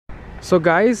So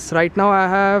guys, right now I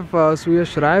have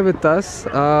Suyyash Rai with us.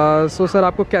 So sir,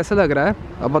 आपको कैसा लग रहा है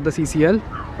about the CCL?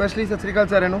 Firstly, सत श्री अकाल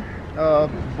सर रेनो,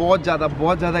 बहुत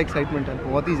ज़्यादा एक्साइटमेंट है,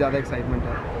 बहुत ही ज़्यादा एक्साइटमेंट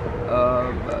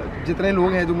है। जितने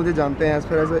लोग हैं जो मुझे जानते हैं, as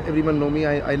far as everyone know me,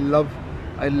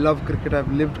 I love cricket.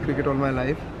 I've lived cricket all my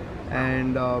life,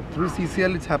 and through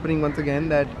CCL it's happening once again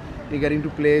that we're getting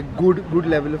to play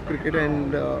good level of cricket,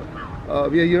 and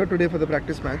we are here today for the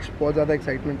practice match. बहुत ज़्यादा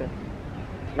excitement है,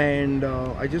 and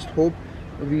I just hope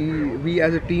we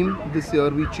as a team this year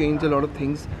we change a lot of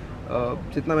things.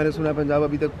 जितना मैंने सुना पंजाब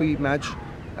अभी तक कोई match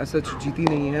as such जीती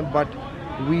नहीं है, but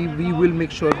we will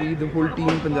make sure the whole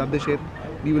team Punjab दे शेर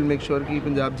we will make sure कि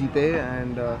पंजाब जीते,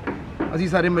 and ਅਸੀਂ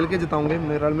ਸਾਰੇ ਮਿਲ ਕੇ ਜਿਤਾਉਂਗੇ,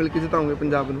 ਮੇਰੇ ਨਾਲ ਮਿਲ ਕੇ ਜਿਤਾਉਂਗੇ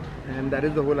पंजाब ਨੂੰ, and that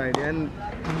is the whole idea. And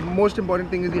most important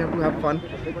thing is you have to have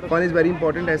fun is very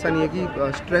important. ऐसा नहीं है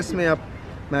कि stress में आप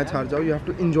मैच हार जाओ, you have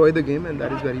to enjoy the game, and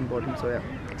that is very important. So yeah.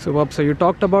 So you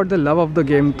talked about the love of the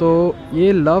game. तो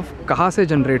ये love कहाँ से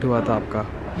generate हुआ था आपका?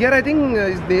 यार आई थिंक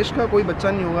इस देश का कोई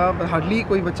बच्चा नहीं होगा, हार्डली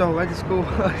कोई बच्चा होगा जिसको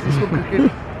क्रिकेट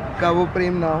का वो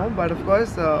प्रेम ना हो, but of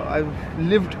course I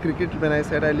lived cricket. When I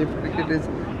said I lived cricket is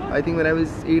I think when I was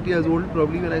 8 years old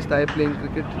probably when I started playing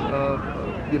cricket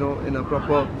in a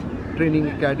proper training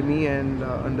academy, and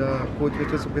under coach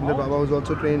Mr. Supinder Baba, who's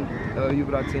also trained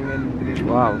Yuvraj Singh and Dinesh.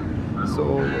 Wow. So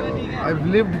I've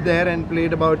lived there and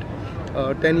played about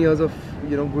 10 years of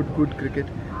good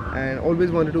cricket, and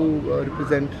always wanted to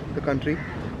represent the country,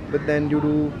 but then due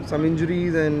to some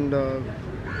injuries and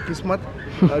kismat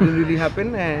didn't really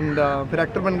happen, and फिर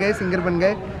actor बन गए, singer बन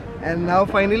गए, and now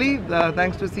finally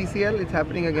thanks to CCL it's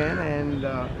happening again, and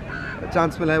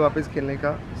chance मिला है वापस खेलने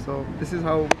का. So this is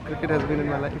how cricket has been in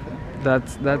my life.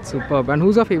 That's superb. And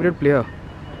who's your favorite player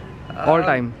all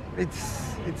time?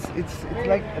 It's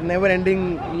like never-ending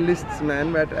lists,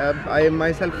 man. But I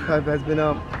myself has been a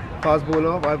fast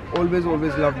bowler. I've always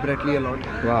loved Brett Lee a lot.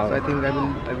 Wow. So I think I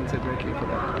will say Brett Lee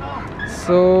for that.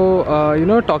 So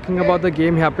talking about the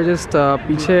game, यहाँ पे just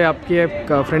पीछे आपके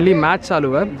एक friendly match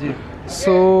चालू है. जी.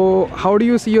 So how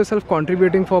do you see yourself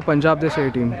contributing for Punjab the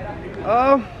Share team?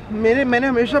 मैंने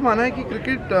हमेशा माना है कि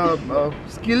क्रिकेट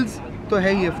स्किल्स तो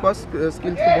है ही, ऑफ कोर्स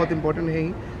स्किल्स तो बहुत इंपॉर्टेंट है ही,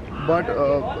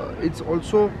 but it's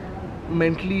also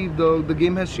mentally the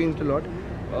game has changed a lot.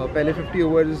 पहले 50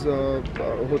 ओवर्स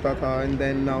होता था, and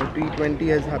then now T20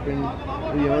 has happened,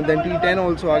 then T10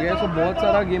 also आ गया. सो बहुत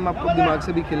सारा गेम आपको दिमाग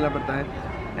से भी खेलना पड़ता है,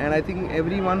 and I think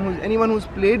anyone who's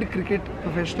played cricket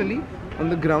professionally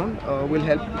on the ground will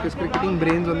help, because cricketing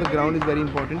brains on the ground is very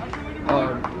important.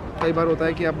 कई बार होता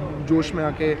है कि आप जोश में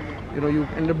आके you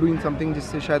end up doing something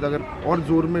जिससे शायद अगर और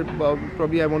ज़ोर में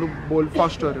probably I want to bowl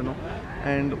faster,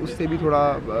 and उससे भी थोड़ा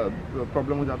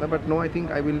प्रॉब्लम हो जाता है. But no, I think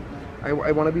I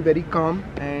want to be very calm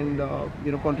and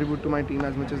contribute to my team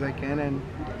as much as I can,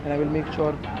 and I will make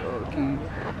sure कि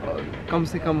कम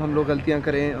से कम हम लोग गलतियाँ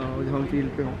करें जब हम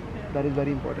फील्ड पे हों. That is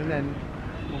very important, and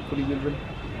hopefully we will.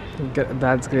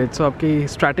 That's great. So आपकी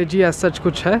strategy as such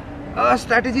कुछ है?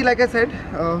 Strategy, like I said,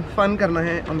 fun करना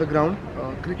है on the ground,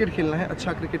 cricket खेलना है,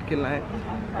 अच्छा cricket खेलना है,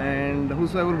 and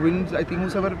whosoever wins, I think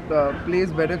whosoever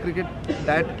plays better cricket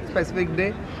that specific day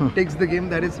takes the game.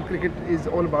 That is cricket is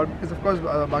all about. Because of course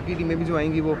बाकी टीमें भी जो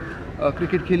आएंगी वो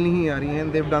cricket खेलनी ही आ रही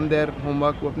हैं, they've done their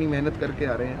homework, वो अपनी मेहनत करके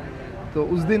आ रहे हैं. तो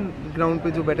उस दिन ग्राउंड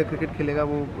पे जो बेटर क्रिकेट खेलेगा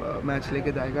वो मैच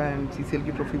लेके जाएगा, एंड CCL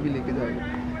की ट्रॉफी भी लेके जाएगा.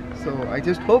 So I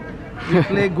just hope we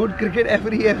play good cricket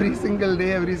every single day,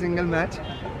 every single match,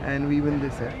 and we win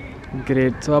this year.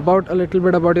 Great. So about a little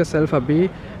bit about yourself, Abhi.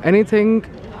 Anything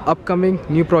upcoming,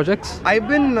 new projects? I've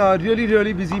been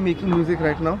really busy making music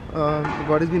right now.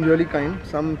 God has been really kind.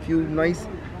 Some few nice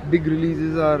big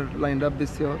releases are lined up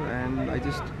this year, and I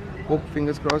just hope,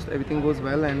 fingers crossed, everything goes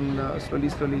well, and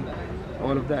slowly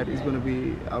all of that is going to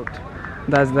be out.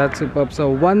 That's superb. So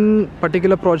one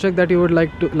particular project that you would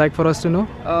like for us to know?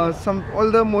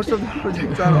 Most of the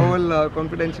projects are all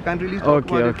confidential. Can't really talk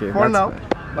about it for now,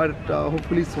 but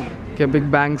hopefully soon. Okay,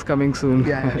 big bangs coming soon.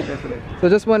 Yeah, definitely. So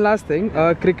just one last thing.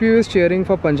 Cricview is cheering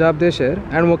for Punjab they share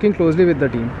and working closely with the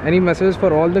team. Any message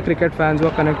for all the cricket fans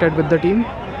who are connected with the team?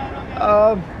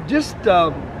 Just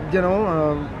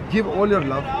give all your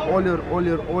love,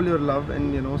 all your love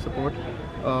and support.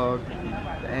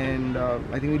 And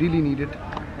I think we really need it,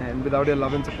 and without your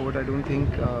love and support I don't think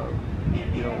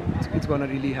it's gonna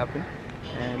really happen.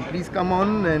 And please come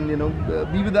on and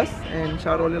be with us and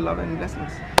shower all your love and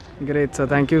blessings. Great, sir.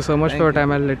 Thank you so much for your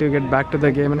time. I'll let you get back to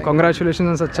the game, and congratulations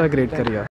on such a great career.